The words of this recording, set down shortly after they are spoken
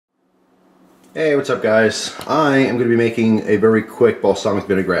Hey, what's up guys? I am going to be making a very quick balsamic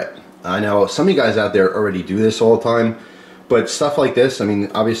vinaigrette. I know some of you guys out there already do this all the time, but stuff like this, I mean,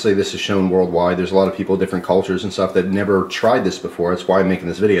 obviously this is shown worldwide. There's a lot of people, different cultures and stuff that never tried this before. That's why I'm making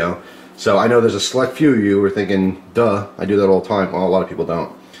this video. So I know there's a select few of you who are thinking, duh, I do that all the time. Well, a lot of people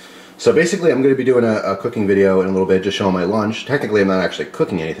don't. So basically I'm going to be doing a cooking video in a little bit, just showing my lunch. Technically I'm not actually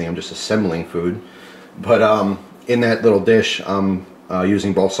cooking anything, I'm just assembling food. But in that little dish, I'm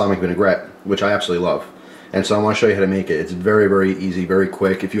using balsamic vinaigrette, which I absolutely love. And so I want to show you how to make it. It's very, very easy, very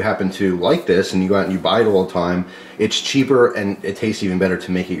quick. If you happen to like this and you go out and you buy it all the time, it's cheaper and it tastes even better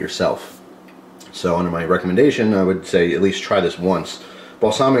to make it yourself. So under my recommendation, I would say at least try this once.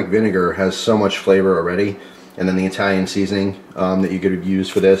 Balsamic vinegar has so much flavor already, and then the Italian seasoning that you could use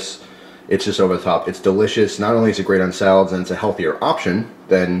for this, it's just over the top. It's delicious. Not only is it great on salads, and it's a healthier option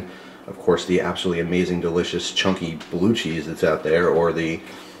than, of course, the absolutely amazing, delicious, chunky blue cheese that's out there, or the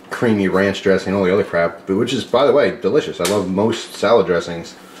creamy ranch dressing and all the other crap, but which is, by the way, delicious. I love most salad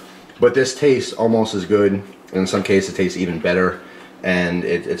dressings, but this tastes almost as good. In some cases it tastes even better, and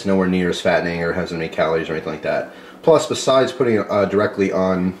it's nowhere near as fattening or has any calories or anything like that. Plus, besides putting it directly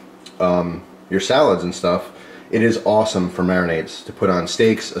on your salads and stuff, it is awesome for marinades to put on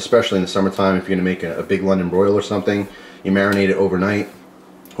steaks, especially in the summertime. If you're going to make a big London broil or something, you marinate it overnight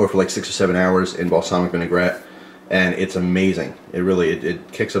or for like 6 or 7 hours in balsamic vinaigrette, and it's amazing. It really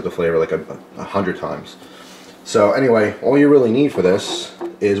it kicks up the flavor like 100 times. So anyway, all you really need for this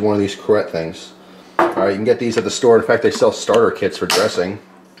is one of these cutlerylover things. Alright, you can get these at the store. In fact, they sell starter kits for dressing.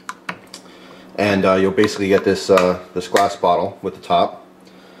 And you'll basically get this this glass bottle with the top.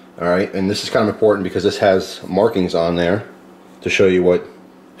 Alright, and this is kind of important because this has markings on there to show you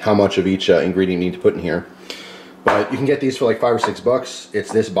how much of each ingredient you need to put in here. But you can get these for like $5 or $6.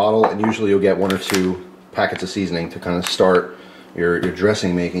 It's this bottle, and usually you'll get 1 or 2 packets of seasoning to kind of start your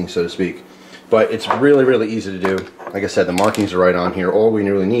dressing making, so to speak. But it's really, really easy to do. Like I said, the markings are right on here. All we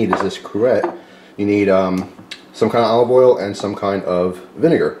really need is this cutlerylover. You need some kind of olive oil and some kind of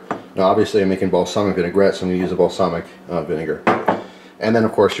vinegar. Now obviously I'm making balsamic vinaigrette, so I'm going to use a balsamic vinegar. And then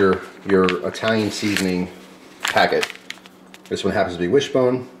of course your Italian seasoning packet. This one happens to be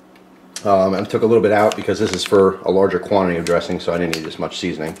Wishbone. I took a little bit out because this is for a larger quantity of dressing, so I didn't need this much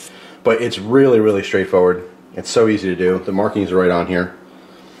seasoning. But it's really, really straightforward. It's so easy to do. The markings are right on here.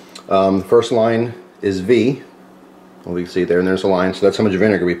 The first line is V. Well, you can see there, and there's a line. So that's how much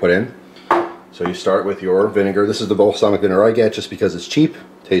vinegar we put in. So you start with your vinegar. This is the balsamic vinegar I get just because it's cheap.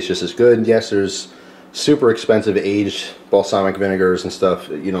 Tastes just as good. Yes, there's super expensive aged balsamic vinegars and stuff.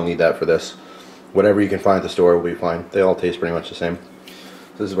 You don't need that for this. Whatever you can find at the store will be fine. They all taste pretty much the same.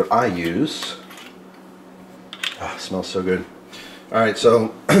 So this is what I use. Ah, it smells so good. Alright,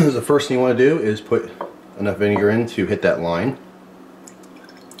 so the first thing you want to do is put enough vinegar in to hit that line.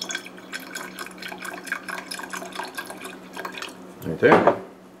 Right there.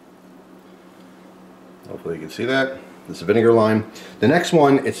 Hopefully you can see that. This is a vinegar line. The next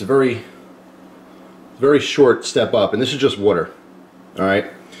one, it's a very short step up, and this is just water.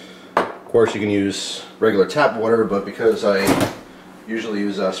 Alright. Of course you can use regular tap water, but because I usually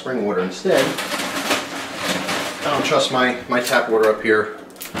use spring water instead, I don't trust my tap water up here.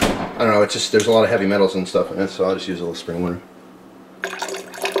 I don't know, it's just, there's a lot of heavy metals and stuff in it, so I'll just use a little spring water.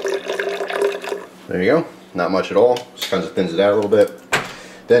 There you go. Not much at all. Just kind of thins it out a little bit.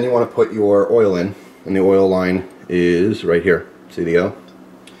 Then you want to put your oil in, and the oil line is right here. See the O?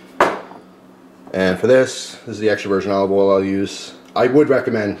 And for this is the extra virgin olive oil I'll use. I would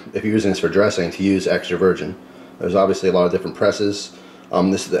recommend, if you're using this for dressing, to use extra virgin. There's obviously a lot of different presses.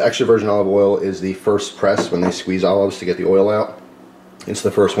 The extra virgin olive oil is the first press when they squeeze olives to get the oil out. It's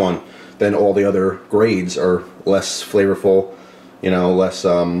the first one. Then all the other grades are less flavorful, you know, less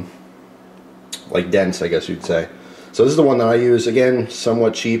like dense, I guess you'd say. So this is the one that I use. Again,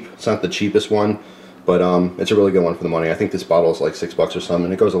 somewhat cheap. It's not the cheapest one, but it's a really good one for the money. I think this bottle is like $6 or something,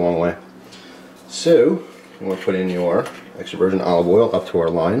 and it goes a long way. So you want to put in your extra virgin olive oil up to our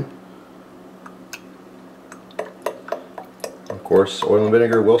line. Of course, oil and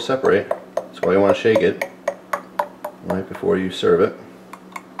vinegar will separate. That's why you want to shake it right before you serve it.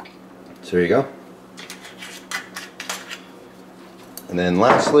 So there you go. And then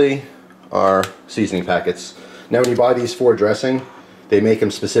lastly, our seasoning packets. Now when you buy these for dressing, they make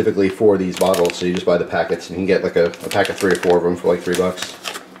them specifically for these bottles, so you just buy the packets, and you can get like a pack of 3 or 4 of them for like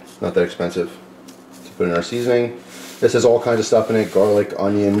 $3. Not that expensive. So put in our seasoning. This has all kinds of stuff in it: garlic,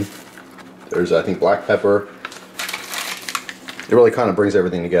 onion, there's I think black pepper. It really kind of brings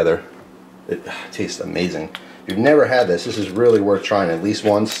everything together. It tastes amazing. If you've never had this, this is really worth trying at least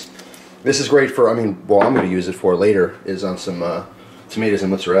once. This is great for, I mean, well, I'm going to use it for later, is on some tomatoes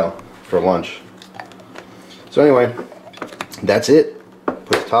and mozzarella. for lunch. So anyway, that's it.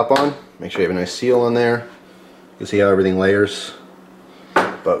 Put the top on. Make sure you have a nice seal on there. You can see how everything layers.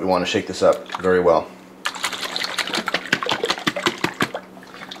 But we want to shake this up very well.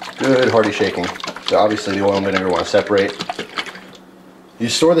 Good hearty shaking. So obviously the oil and vinegar want to separate. You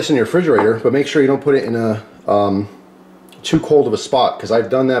store this in your refrigerator, but make sure you don't put it in a too cold of a spot, because I've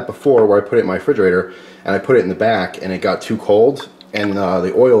done that before where I put it in my refrigerator and I put it in the back and it got too cold and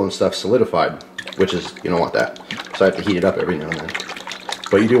the oil and stuff solidified, which is, you don't want that. So I have to heat it up every now and then.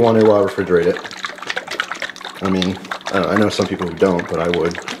 But you do want to refrigerate it. I mean, I know some people who don't, but I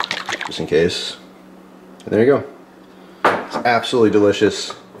would, just in case. And there you go. It's absolutely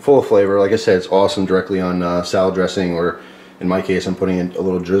delicious, full of flavor. Like I said, it's awesome directly on salad dressing, or in my case, I'm putting in a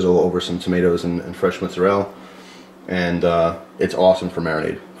little drizzle over some tomatoes and fresh mozzarella. And it's awesome for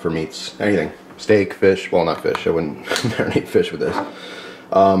marinade, for meats, anything. Steak, fish, well, not fish, I wouldn't marinate fish with this.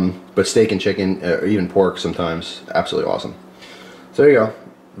 But steak and chicken, or even pork sometimes, absolutely awesome. So there you go.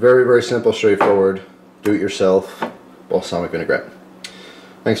 Very, very simple, straightforward, do-it-yourself balsamic vinaigrette.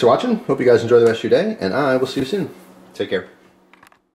 Thanks for watching. Hope you guys enjoy the rest of your day, and I will see you soon. Take care.